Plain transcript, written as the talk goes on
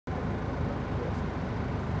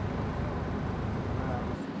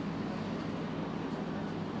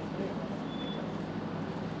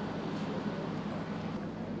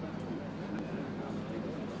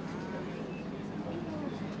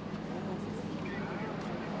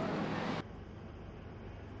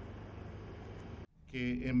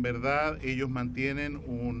que en verdad ellos mantienen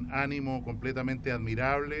un ánimo completamente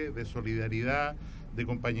admirable, de solidaridad, de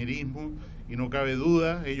compañerismo, y no cabe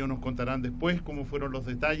duda, ellos nos contarán después cómo fueron los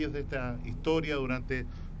detalles de esta historia durante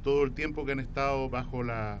todo el tiempo que han estado bajo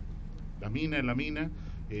la mina,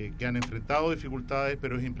 que han enfrentado dificultades,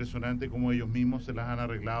 pero es impresionante cómo ellos mismos se las han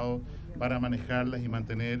arreglado para manejarlas y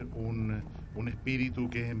mantener un espíritu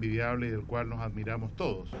que es envidiable y del cual nos admiramos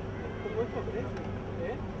todos.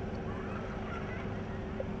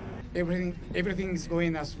 Everything is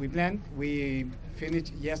going as we planned. We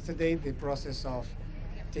finished yesterday the process of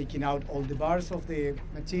taking out all the bars of the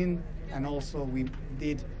machine, and also we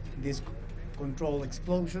did this control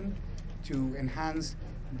explosion to enhance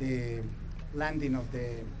the landing of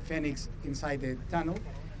the Phoenix inside the tunnel.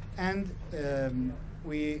 And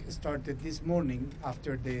we started this morning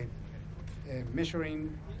after the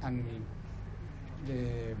measuring and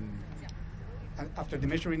after the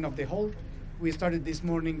measuring of the hole. We started this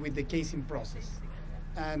morning with the casing process,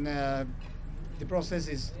 and the process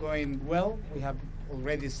is going well. We have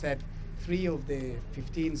already set 3 of the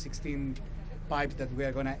 16 pipes that we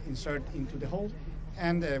are going to insert into the hole,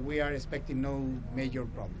 and we are expecting no major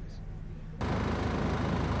problems.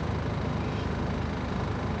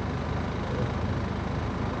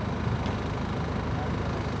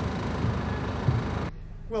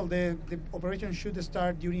 Well, the operation should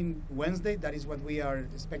start during Wednesday. That is what we are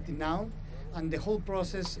expecting now. And the whole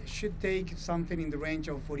process should take something in the range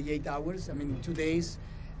of 48 hours. I mean, 2 days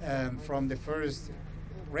from the first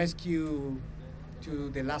rescue to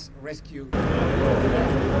the last rescue.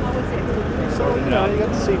 So, you know, you got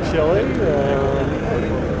to see Chile.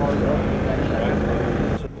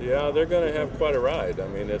 Yeah, they're going to have quite a ride. I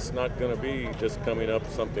mean, it's not going to be just coming up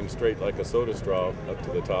something straight like a soda straw up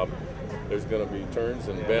to the top. There's going to be turns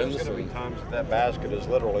and bends. There's going to be times that basket is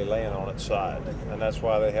literally laying on its side, and that's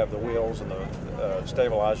why they have the wheels and the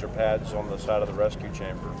stabilizer pads on the side of the rescue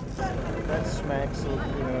chamber. That smacks of,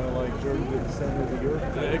 you know, like Jordan did the center of the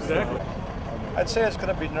earth. Yeah, exactly. I'd say it's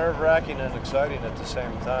going to be nerve-wracking and exciting at the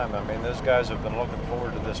same time. I mean, those guys have been looking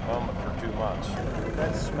forward to this moment for 2 months.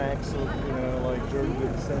 That smacks of, you know, like Jordan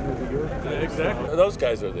did the center of the earth. Yeah, exactly. Those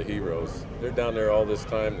guys are the heroes. They're down there all this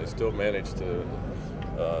time. They still manage to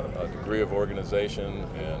a degree of organization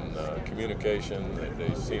and communication.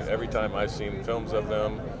 They seem, every time I've seen films of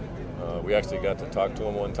them, we actually got to talk to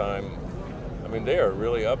them one time. I mean, they are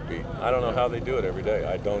really upbeat. I don't know how they do it every day.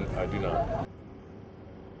 I do not.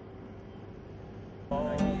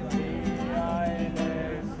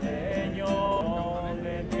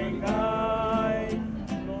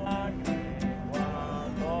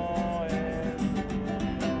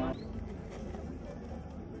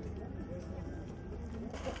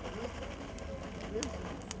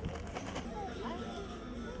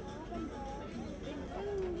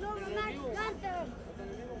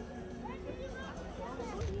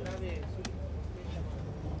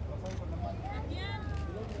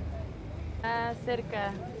 Ah,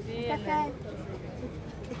 cerca, sí. Acá,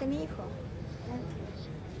 este es mi hijo.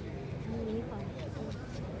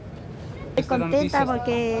 Estoy contenta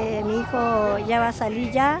porque mi hijo ya va a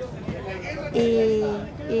salir ya y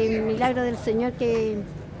milagro del Señor que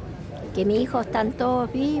mis hijos están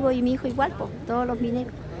todos vivos y mi hijo igual, pues, todos los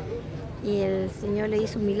mineros. Y el Señor le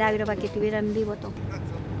hizo un milagro para que estuvieran vivos todos.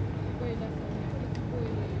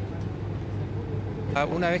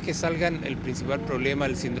 Una vez que salgan, el principal problema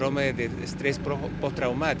es el síndrome de estrés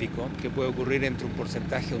postraumático, que puede ocurrir entre un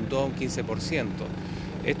porcentaje, un 2 o un 15%.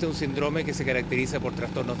 Este es un síndrome que se caracteriza por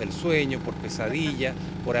trastornos del sueño, por pesadilla,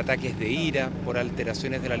 por ataques de ira, por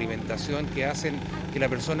alteraciones de la alimentación que hacen que la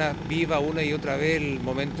persona viva una y otra vez el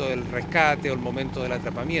momento del rescate o el momento del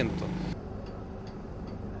atrapamiento.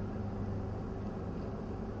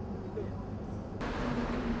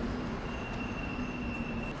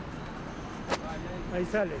 Ahí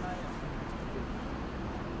sale.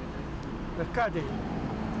 Rescate.